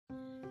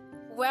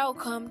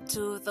Welcome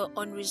to the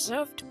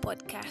Unreserved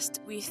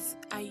podcast with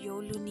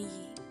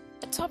Ayoluniyi,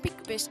 a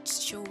topic-based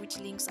show which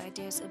links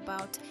ideas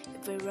about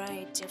a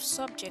variety of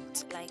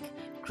subjects like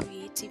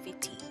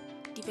creativity,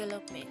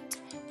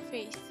 development,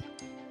 faith,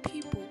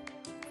 people,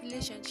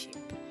 relationship,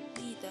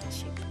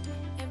 leadership,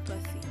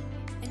 empathy,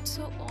 and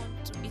so on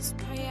to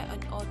inspire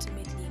and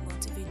ultimately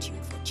motivate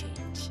you for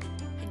change.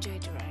 Enjoy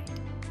the ride.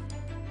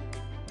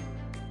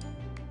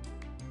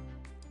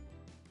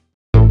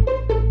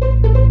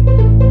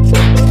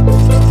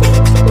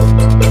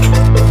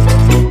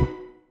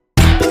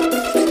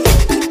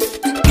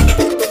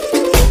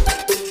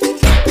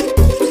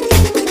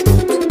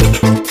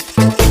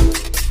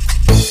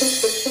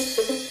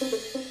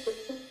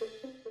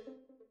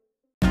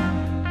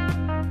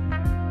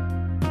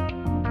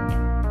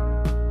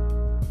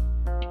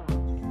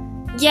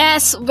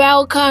 Yes,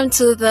 welcome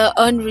to the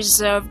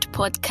Unreserved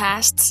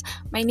podcast.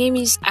 My name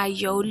is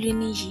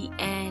Ayoluniyi,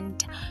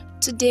 and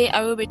today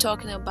I will be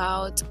talking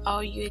about how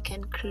you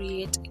can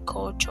create a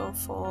culture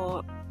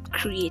for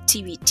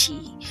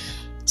creativity.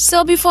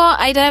 So before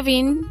I dive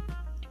in,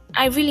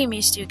 I really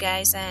missed you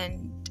guys,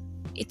 and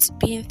it's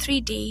been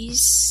 3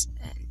 days,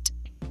 and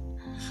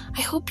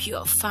I hope you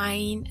are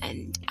fine.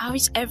 And how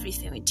is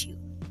everything with you?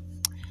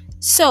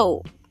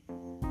 So,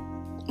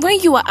 when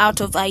you are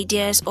out of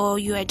ideas or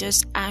you are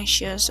just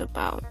anxious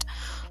about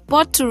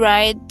what to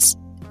write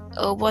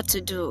or what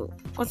to do,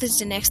 what is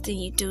the next thing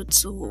you do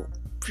to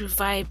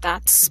revive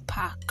that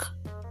spark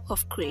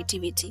of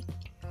creativity?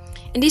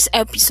 In this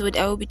episode,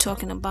 I will be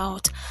talking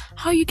about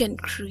how you can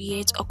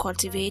create or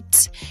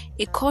cultivate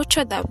a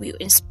culture that will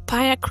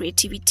inspire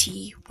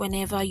creativity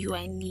whenever you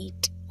are in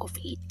need of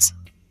it.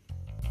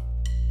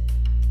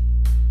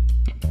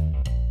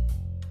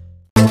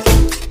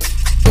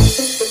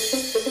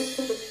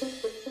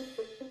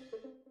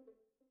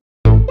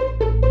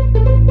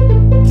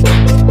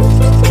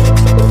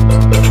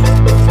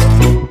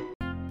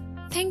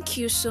 Thank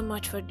you so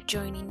much for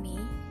joining me.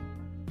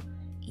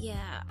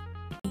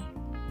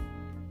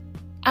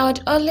 I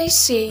would always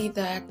say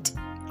that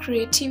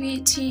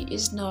creativity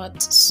is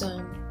not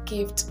some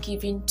gift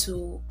given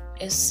to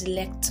a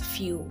select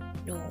few.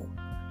 No,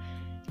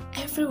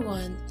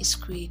 everyone is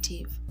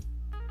creative.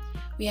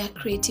 We are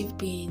creative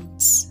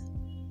beings.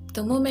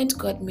 The moment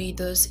God made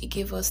us, He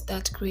gave us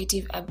that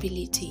creative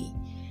ability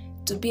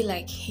to be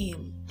like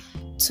Him,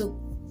 to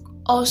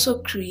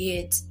also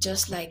create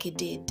just like He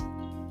did.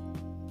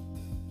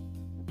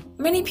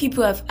 Many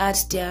people have had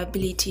their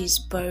abilities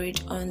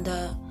buried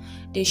under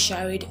the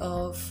shroud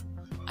of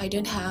I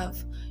don't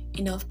have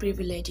enough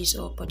privileges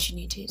or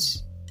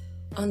opportunities,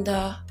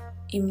 under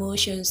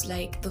emotions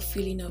like the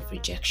feeling of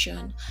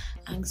rejection,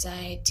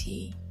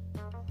 anxiety,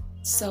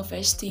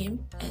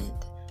 self-esteem,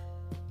 and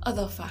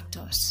other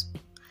factors.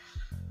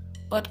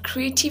 But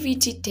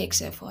creativity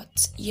takes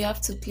effort. You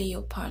have to play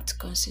your part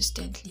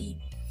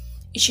consistently.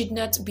 It should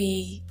not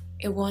be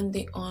a one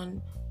day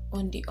on,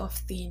 one day off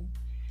thing.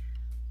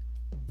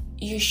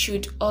 You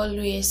should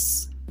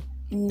always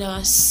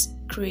nurse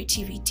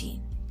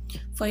creativity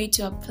for you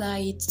to apply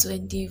it to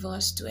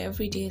endeavors, to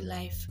everyday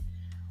life,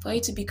 for you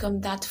to become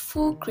that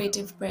full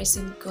creative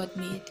person God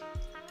made.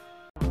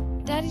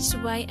 That is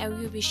why I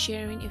will be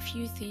sharing a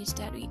few things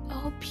that will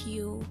help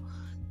you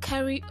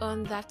carry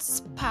on that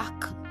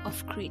spark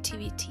of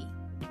creativity.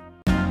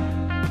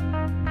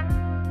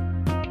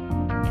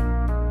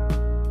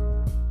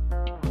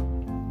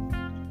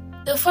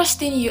 The first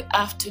thing you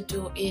have to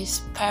do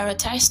is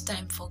prioritize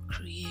time for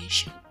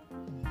creation.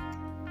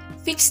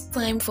 Fix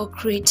time for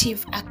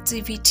creative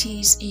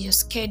activities in your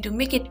schedule.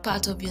 Make it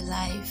part of your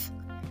life.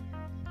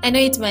 I know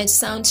it might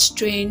sound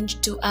strange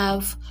to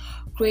have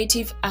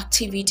creative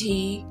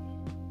activity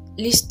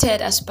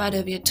listed as part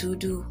of your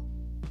to-do,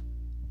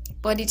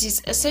 but it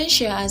is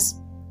essential as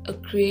a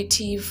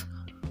creative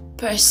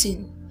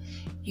person.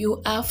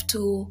 You have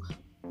to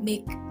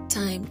make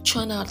time,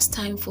 churn out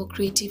time for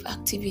creative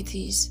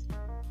activities.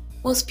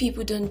 Most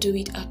people don't do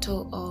it at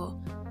all, or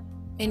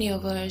many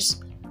of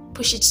us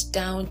push it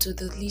down to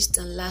the least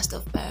and last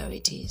of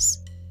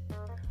priorities.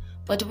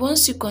 But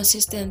once you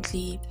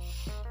consistently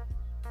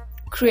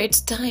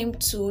create time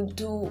to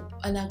do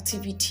an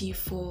activity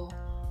for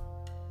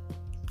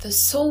the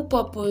sole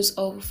purpose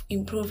of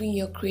improving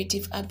your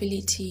creative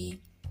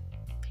ability,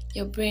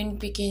 your brain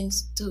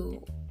begins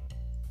to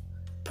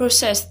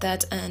process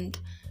that and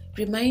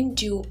remind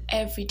you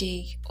every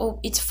day, oh,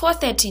 it's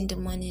 4:30 in the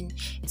morning,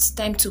 it's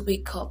time to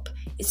wake up,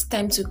 it's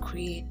time to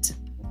create.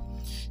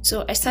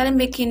 So I started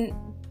making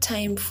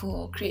time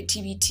for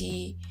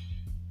creativity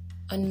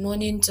on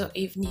mornings or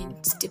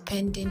evenings,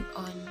 depending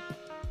on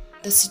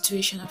the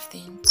situation of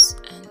things.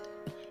 And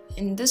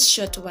in this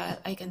short while,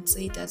 I can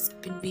say that's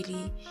been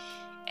really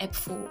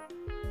helpful.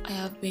 I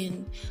have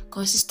been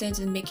consistent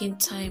in making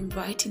time,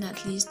 writing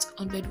at least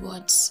 100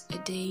 words a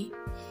day,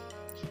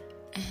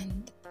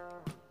 and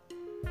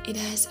it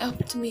has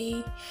helped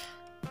me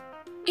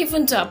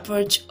even to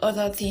approach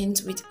other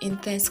things with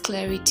intense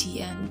clarity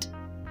and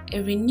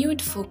a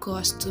renewed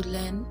focus to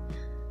learn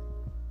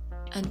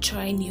and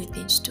try new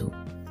things too.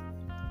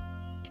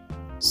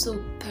 So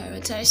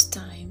prioritize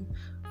time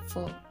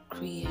for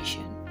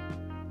creation.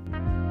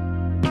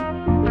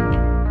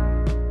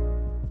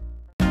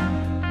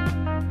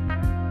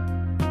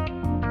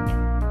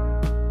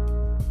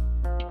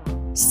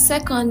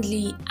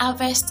 Secondly,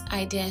 harvest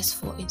ideas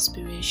for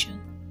inspiration.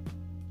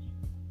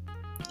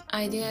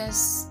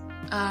 Ideas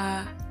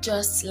are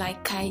just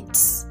like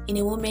kites. In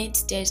a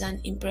moment, there's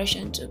an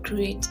impression to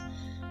create,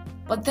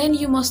 but then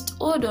you must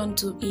hold on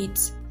to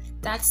it,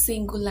 that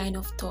single line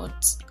of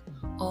thought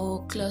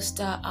or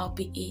cluster,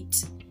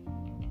 albeit,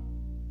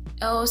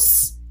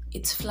 else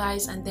it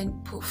flies and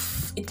then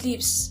poof, it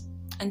leaves.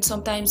 And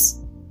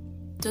sometimes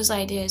those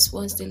ideas,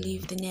 once they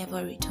leave, they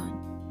never return.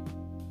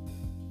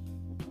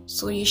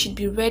 So you should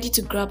be ready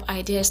to grab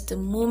ideas the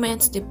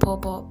moment they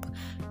pop up.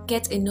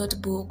 Get a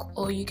notebook,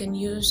 or you can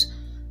use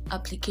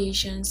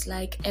applications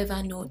like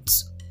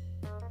Evernote,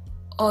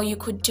 or you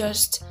could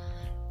just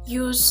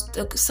use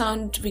the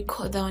sound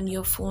recorder on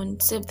your phone,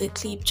 save the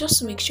clip, just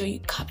to make sure you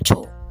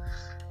capture,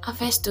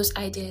 harvest those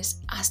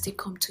ideas as they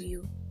come to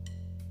you.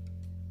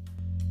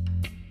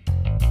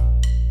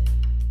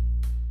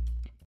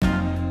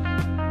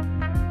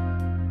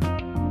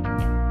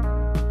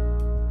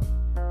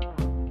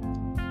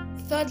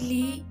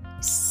 Thirdly,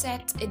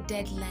 set a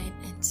deadline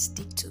and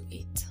stick to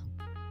it.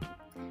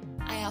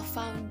 I have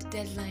found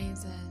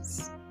deadlines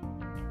as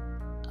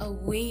a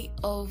way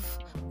of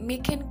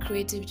making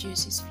creative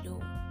juices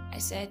flow. I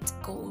set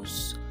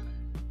goals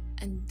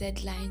and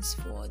deadlines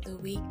for the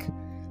week,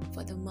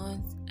 for the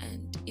month,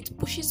 and it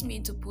pushes me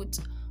to put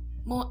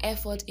more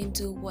effort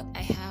into what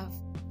I have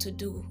to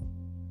do,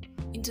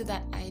 into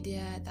that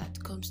idea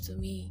that comes to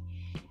me.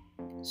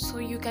 So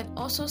you can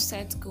also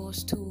set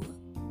goals too.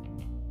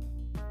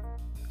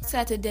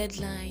 Set a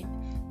deadline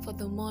for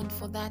the month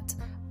for that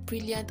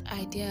brilliant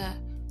idea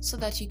so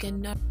that you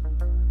can not.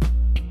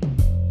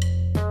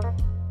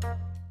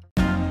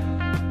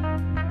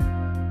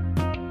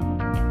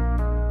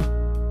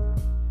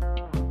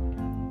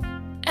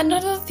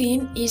 Another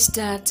thing is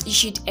that you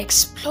should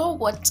explore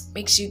what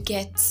makes you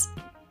get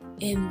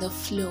in the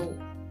flow.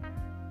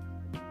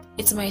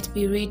 It might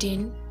be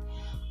reading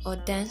or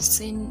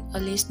dancing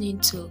or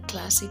listening to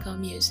classical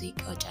music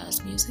or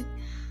jazz music,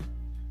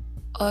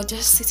 or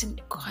just sitting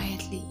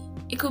quietly.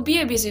 It could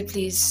be a busy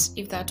place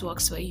if that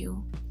works for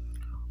you,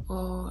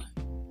 or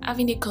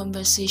having a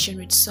conversation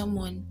with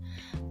someone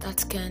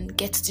that can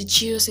get the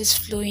juices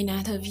flowing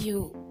out of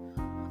you,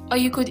 or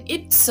you could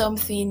eat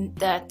something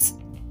that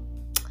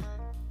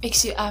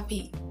makes you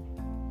happy,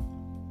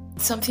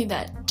 something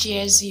that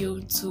cheers you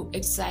to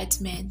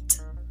excitement.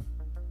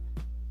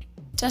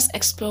 Just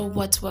explore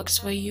what works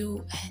for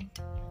you and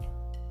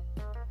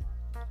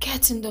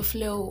get in the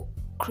flow,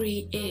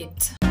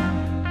 create.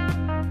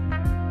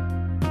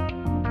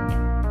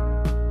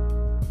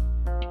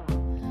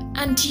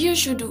 And you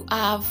should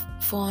have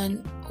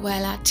fun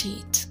while at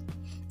it.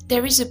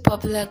 There is a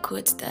popular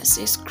quote that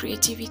says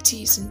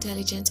creativity is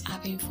intelligent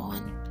having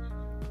fun.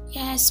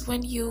 Yes,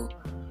 when you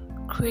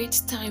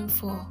create time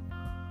for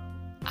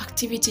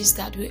activities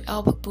that will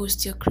help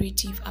boost your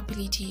creative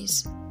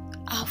abilities,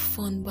 have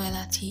fun while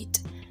at it.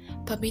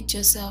 Permit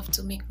yourself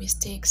to make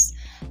mistakes.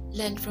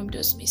 Learn from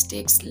those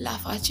mistakes.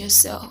 Laugh at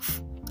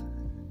yourself.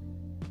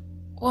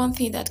 One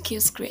thing that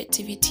kills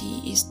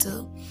creativity is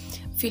the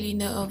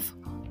feeling of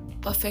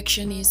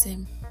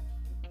perfectionism.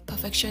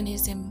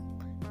 Perfectionism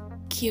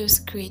kills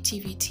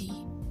creativity.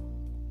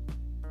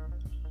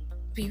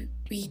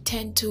 We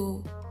tend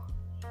to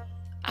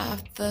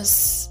have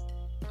this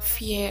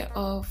fear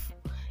of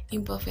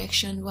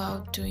imperfection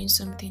while doing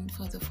something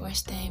for the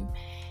first time.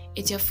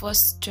 It's your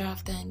first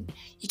draft and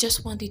you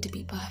just want it to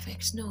be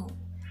perfect. No,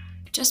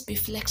 just be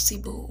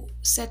flexible,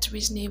 set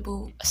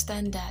reasonable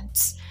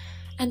standards,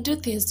 and do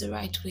things the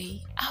right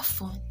way. Have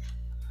fun.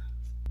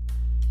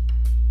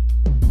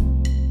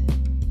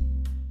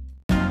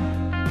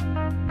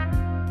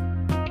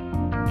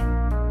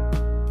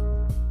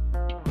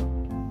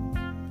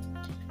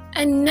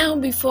 And now,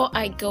 before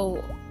I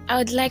go, I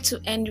would like to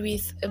end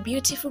with a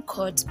beautiful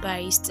quote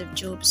by Steve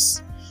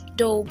Jobs.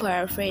 Though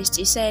paraphrased,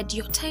 he said,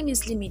 "Your time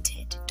is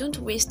limited. Don't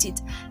waste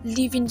it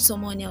living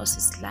someone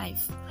else's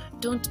life.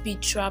 Don't be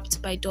trapped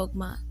by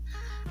dogma."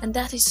 And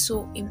that is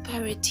so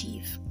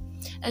imperative.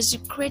 As you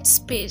create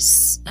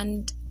space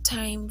and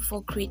time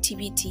for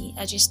creativity,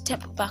 as you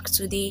step back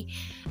today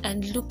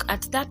and look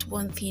at that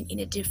one thing in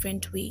a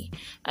different way,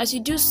 as you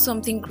do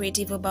something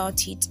creative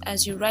about it,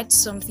 as you write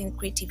something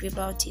creative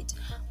about it,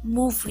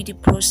 move with the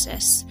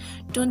process.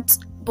 Don't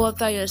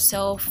bother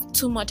yourself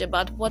too much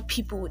about what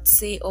people would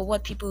say or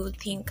what people would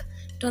think.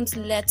 Don't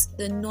let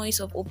the noise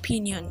of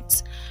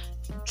opinions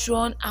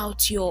drown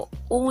out your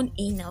own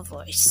inner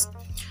voice.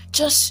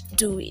 Just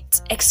do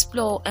it,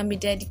 explore, and be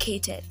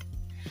dedicated.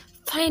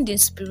 Find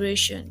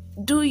inspiration,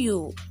 do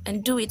you,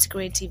 and do it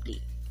creatively.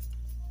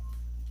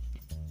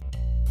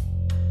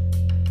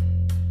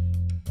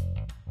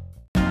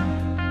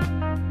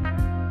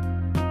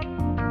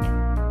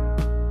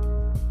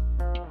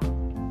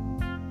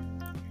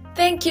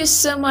 Thank you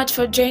so much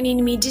for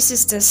joining me. This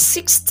is the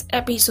 6th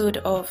episode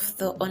of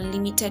the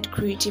Unlimited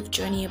Creative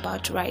Journey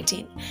about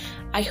writing.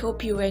 I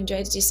hope you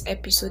enjoyed this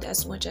episode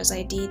as much as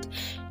I did.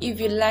 If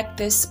you like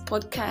this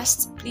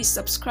podcast, please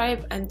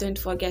subscribe and don't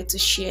forget to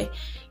share.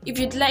 If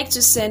you'd like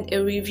to send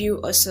a review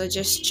or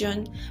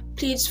suggestion,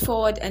 please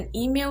forward an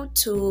email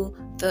to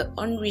the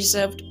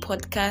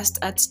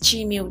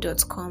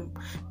unreservedpodcast@gmail.com.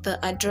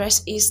 The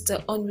address is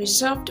the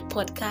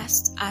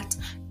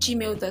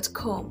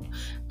unreservedpodcast@gmail.com.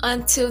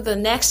 Until the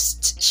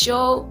next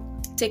show,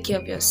 take care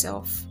of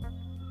yourself.